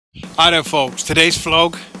Hi there folks, today's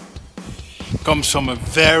vlog comes from a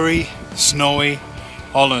very snowy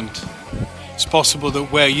Holland. It's possible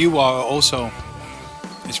that where you are also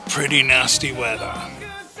is pretty nasty weather.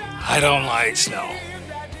 I don't like snow.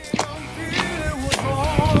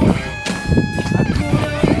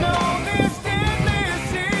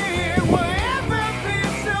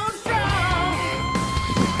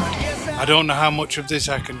 I don't know how much of this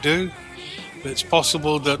I can do, but it's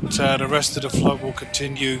possible that the rest of the vlog will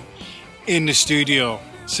continue in the studio.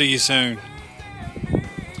 See you soon.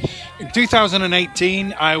 In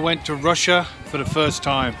 2018 I went to Russia for the first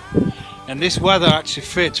time, and this weather actually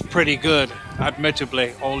fits pretty good,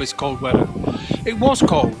 admittedly, all this cold weather. It was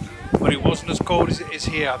cold, but it wasn't as cold as it is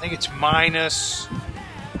here. I think it's minus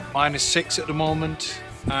 6 at the moment,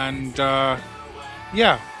 and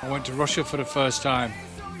yeah, I went to Russia for the first time.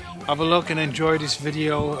 Have a look and enjoy this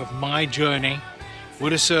video of my journey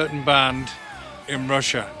with a certain band in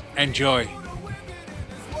Russia. Enjoy.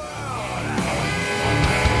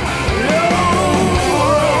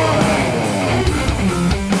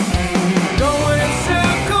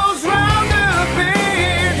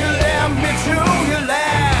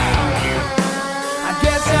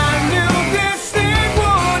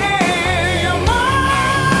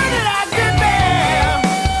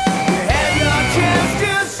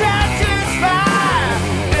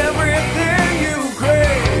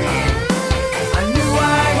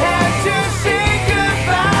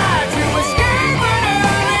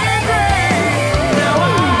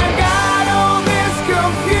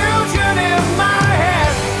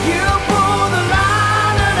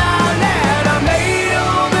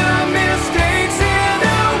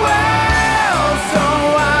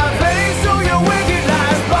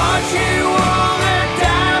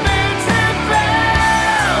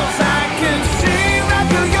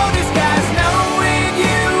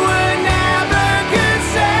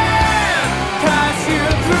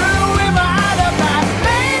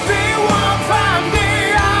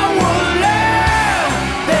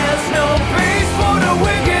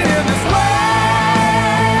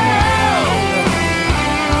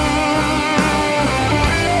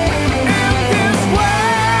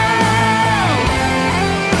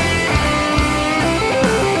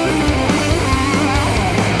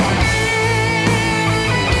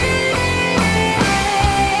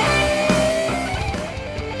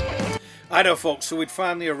 Hi there folks, so we'd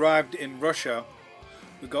finally arrived in Russia.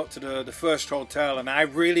 We got to the first hotel, and I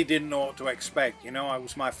really didn't know what to expect. You know, it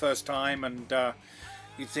was my first time, and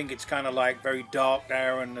you'd think it's kind of like very dark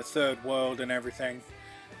there and the third world and everything.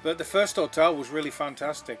 But the first hotel was really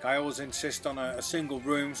fantastic. I always insist on a single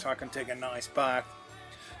room so I can take a nice bath.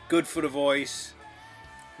 Good for the voice,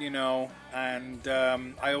 you know, and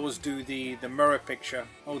I always do the mirror picture.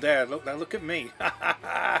 Oh there, look at me.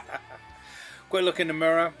 Quick look in the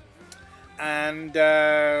mirror. And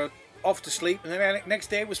off to sleep, and then the next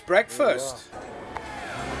day it was breakfast.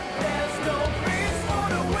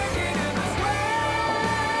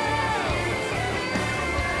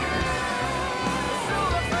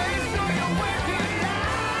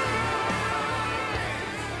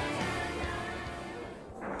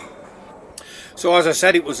 So as I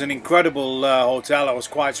said, it was an incredible hotel. I was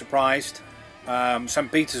quite surprised.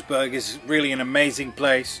 St. Petersburg is really an amazing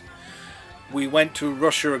place. We went to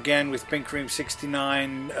Russia again with Pink Cream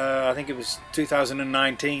 69, I think it was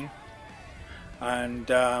 2019. And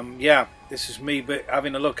yeah, this is me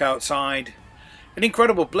having a look outside. An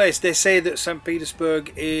incredible place. They say that St.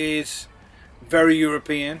 Petersburg is very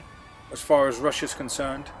European as far as Russia's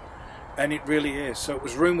concerned. And it really is. So it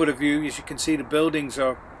was room with a view. As you can see, the buildings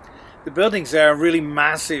there are really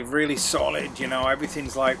massive, really solid. You know,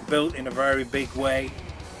 everything's like built in a very big way.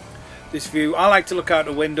 This view, I like to look out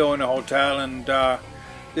the window in a hotel, and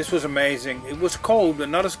this was amazing. It was cold, but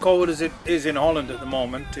not as cold as it is in Holland at the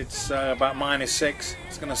moment. It's about -6.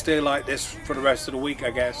 It's going to stay like this for the rest of the week,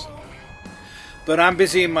 I guess. But I'm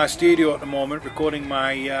busy in my studio at the moment, recording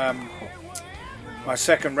my my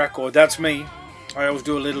second record. That's me. I always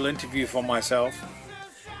do a little interview for myself.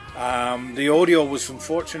 The audio was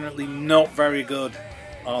unfortunately not very good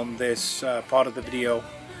on this part of the video,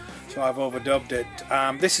 so I've overdubbed it.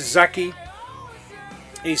 This is Zaki.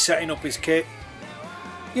 He's setting up his kit.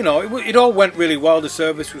 You know, it all went really well. The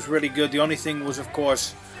service was really good. The only thing was, of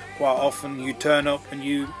course, quite often you turn up and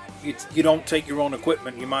you don't take your own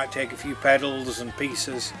equipment. You might take a few pedals and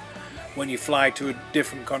pieces when you fly to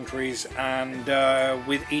different countries, and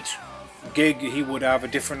with each gig he would have a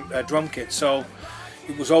different drum kit. So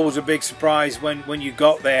it was always a big surprise when you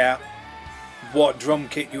got there what drum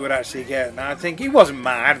kit you would actually get. And I think he wasn't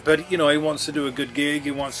mad, but you know, he wants to do a good gig,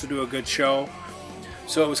 he wants to do a good show.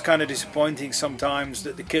 So it was kind of disappointing sometimes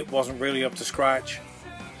that the kit wasn't really up to scratch.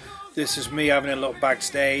 This is me having a look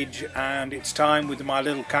backstage, and it's time with my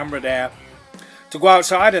little camera there to go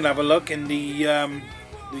outside and have a look in the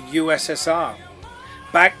USSR.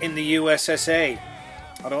 Back in the USSA.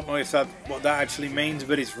 I don't know if what that actually means,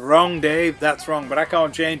 but it's wrong, Dave. That's wrong, but I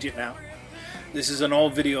can't change it now. This is an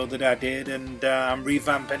old video that I did, and I'm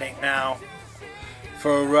revamping it now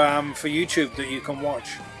for YouTube that you can watch.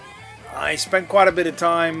 I spent quite a bit of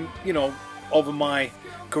time, you know, over my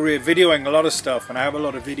career videoing a lot of stuff, and I have a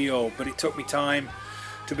lot of video, but it took me time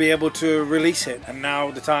to be able to release it, and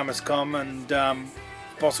now the time has come, and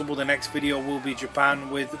possible the next video will be Japan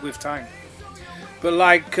with time. But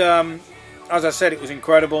like as I said, it was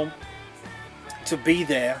incredible to be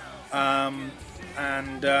there, and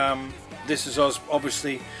this is us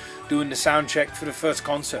obviously doing the sound check for the first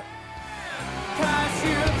concert.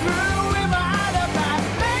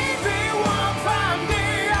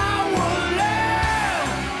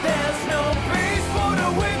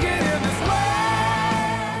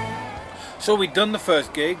 So we'd done the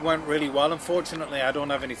first gig, went really well. Unfortunately, I don't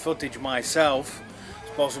have any footage myself. It's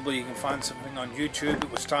possible you can find something on YouTube.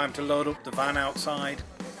 It was time to load up the van outside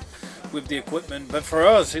with the equipment. But for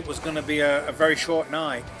us, it was going to be a very short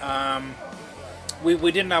night. We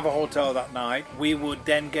didn't have a hotel that night. We would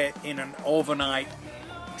then get in an overnight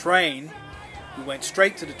train. We went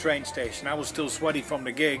straight to the train station. I was still sweaty from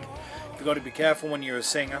the gig. You've got to be careful when you're a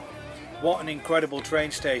singer. What an incredible train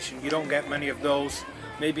station. You don't get many of those.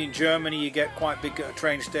 Maybe in Germany you get quite big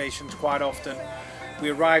train stations quite often. We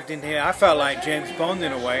arrived in here, I felt like James Bond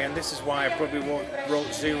in a way, and this is why I probably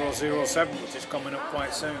wrote 007, which is coming up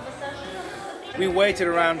quite soon. We waited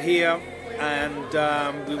around here, and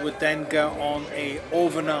we would then go on a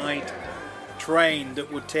overnight train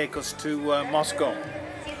that would take us to Moscow.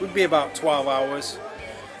 It would be about 12 hours.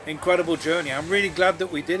 Incredible journey. I'm really glad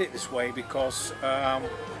that we did it this way, because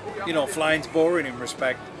you know, flying's boring in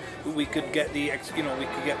respect. But we could get the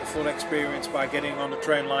full experience by getting on a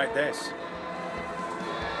train like this.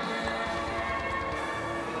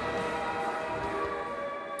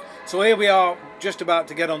 So here we are, just about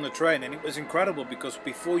to get on the train, and it was incredible because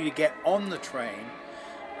before you get on the train,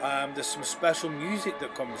 there's some special music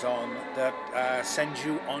that comes on that sends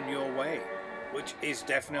you on your way, which is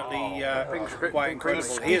definitely quite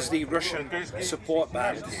incredible. Here's the Russian support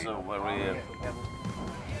band.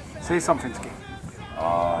 Say something, Ski.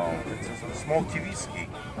 It's a small TV ski.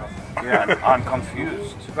 Yeah, I'm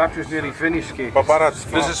confused. That was nearly finished, Ski.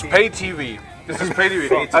 This is pay TV. This is pay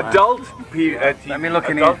TV. Adult TV. Let me look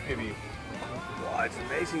in Adult here. TV. Wow, it's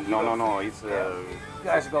amazing. No, it's You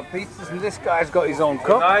guys have got pizzas, and this guy's got his own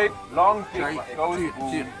cup. Night long TV.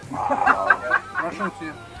 Russian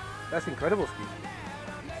tea. That's incredible, Ski.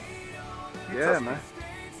 Yeah, man.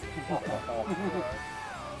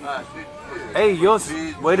 Hey, yours.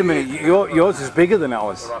 Wait a minute. Yours is bigger than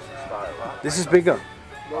ours. This is bigger.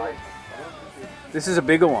 This is a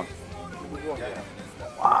bigger one.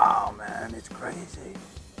 Wow, man, it's crazy.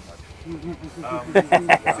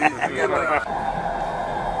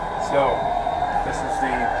 So, this is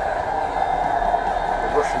the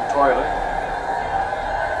Russian toilet.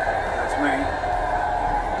 That's me.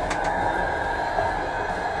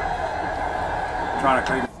 Trying to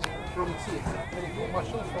clean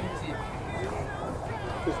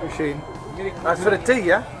this machine. That's for the tea,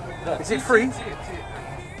 yeah? Is it free?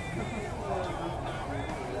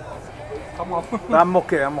 I'm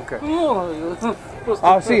okay, I'm okay.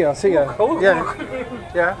 I'll see you. Yeah.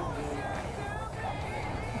 Yeah.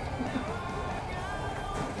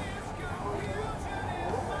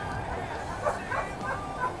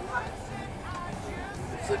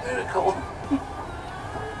 It's a miracle.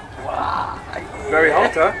 wow. Very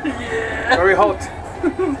hot, huh? Yeah. Very hot.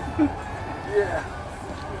 Yeah.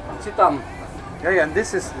 Titan. Yeah, and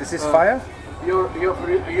this is fire? Your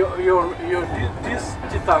this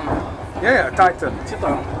Titan. Yeah, Titan.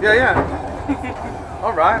 Titan. Yeah.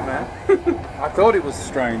 All right, man. I thought it was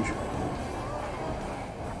strange.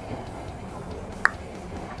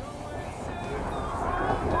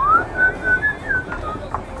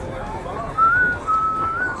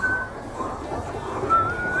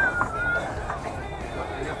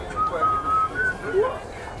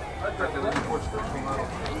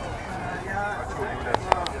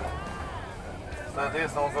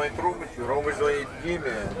 Соответственно, он звонит Ромычу, Ромыч звонит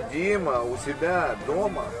Диме. Дима у себя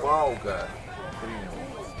дома палка принял.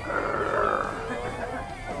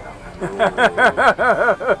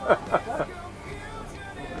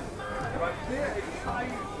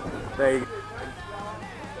 There you go.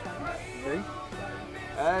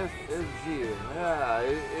 SG, yeah,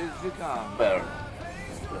 SG come. Bear.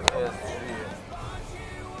 SG.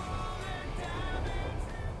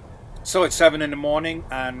 So it's 7 in the morning,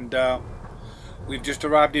 and we've just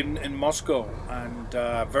arrived in Moscow, and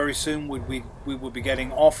very soon we will be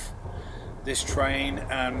getting off this train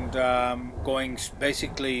and going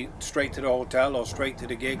basically straight to the hotel, or straight to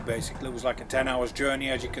the gig. Basically it was like a 10 hours journey,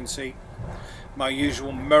 as you can see. My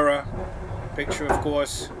usual mirror picture, of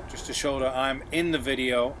course, just to show that I'm in the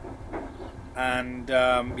video. And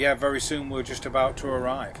yeah, very soon we're just about to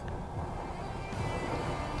arrive.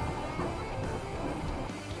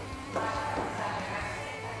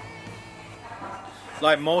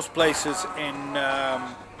 Like most places in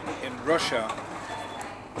Russia,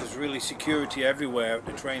 there's really security everywhere at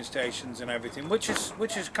the train stations and everything, which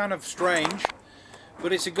is kind of strange,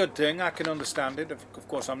 but it's a good thing. I can understand it. Of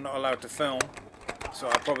course, I'm not allowed to film, so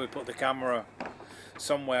I'll probably put the camera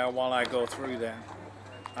somewhere while I go through there.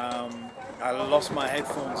 I lost my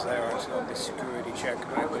headphones there actually on this security check,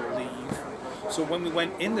 I believe. So when we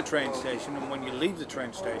went in the train station, and when you leave the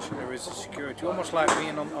train station, there is a security, almost like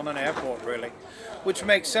being on an airport, really, which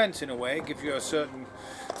makes sense in a way. It gives you a certain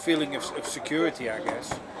feeling of security, I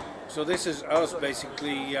guess. So this is us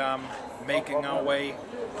basically making our way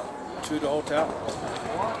to the hotel.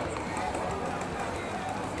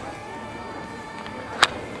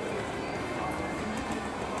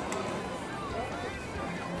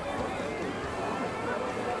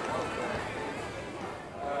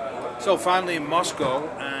 So finally in Moscow,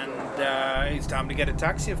 and it's time to get a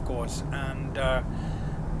taxi, of course. And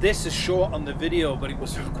this is short on the video, but it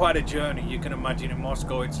was quite a journey. You can imagine in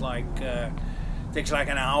Moscow, it's like takes like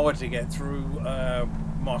an hour to get through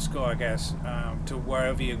Moscow, I guess, to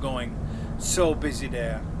wherever you're going. So busy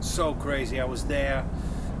there, so crazy. I was there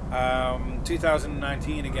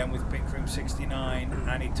 2019 again with Pink Room 69,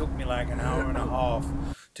 and it took me like an hour and a half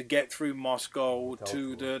to get through Moscow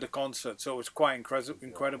to the concert. So it was quite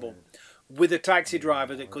incredible, with a taxi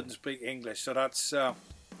driver that couldn't speak English, so that's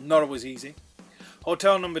not always easy.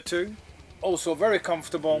 Hotel number 2, also very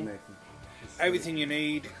comfortable, everything you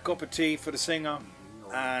need, cup of tea for the singer,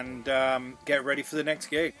 and get ready for the next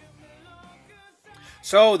gig.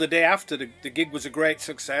 So the day after, the gig was a great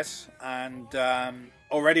success, and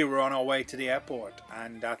already we're on our way to the airport,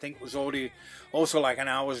 and I think it was already also like an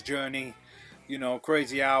hour's journey, you know,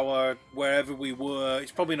 crazy hour wherever we were.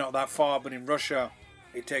 It's probably not that far, but in Russia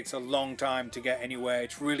it takes a long time to get anywhere.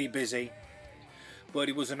 It's really busy, but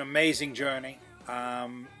it was an amazing journey.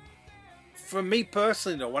 For me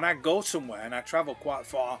personally though, when I go somewhere, and I travel quite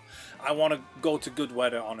far, I want to go to good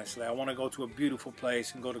weather, honestly. I want to go to a beautiful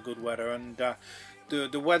place and go to good weather, and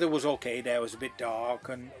the weather was okay there. It was a bit dark,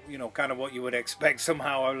 and you know, kind of what you would expect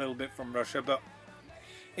somehow a little bit from Russia, but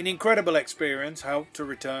an incredible experience. Helped to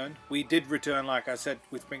return. We did return, like I said,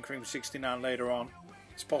 with Pink Room 69 later on.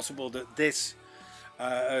 It's possible that this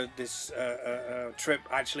trip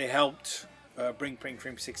actually helped bring Pink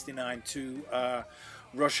Room 69 to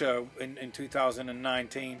Russia in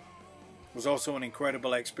 2019. It was also an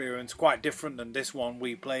incredible experience, quite different than this one.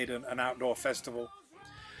 We played an outdoor festival,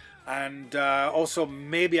 and also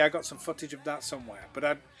maybe I got some footage of that somewhere, but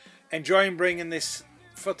I'm enjoying bringing this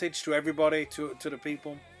footage to everybody, to the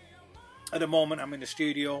people. At the moment I'm in the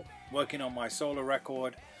studio working on my solo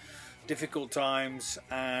record, Difficult Times,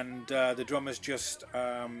 and the drummers just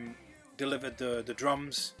delivered the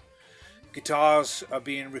drums. Guitars are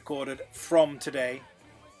being recorded from today,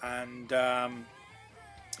 and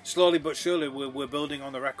slowly but surely we're building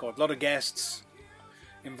on the record. A lot of guests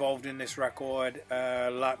involved in this record,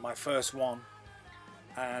 like my first one,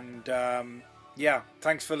 and yeah,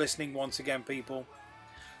 thanks for listening once again, people.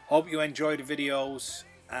 Hope you enjoy the videos,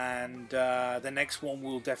 and the next one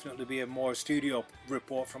will definitely be a more studio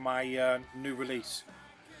report from my new release.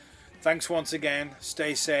 Thanks once again,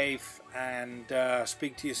 stay safe, and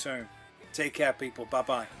speak to you soon. Take care, people. Bye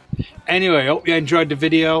bye. Anyway, hope you enjoyed the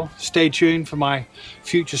video. Stay tuned for my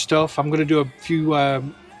future stuff. I'm going to do a few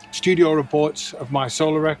studio reports of my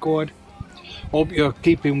solo record. Hope you're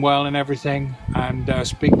keeping well and everything, and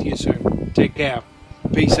speak to you soon. Take care.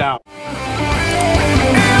 Peace out.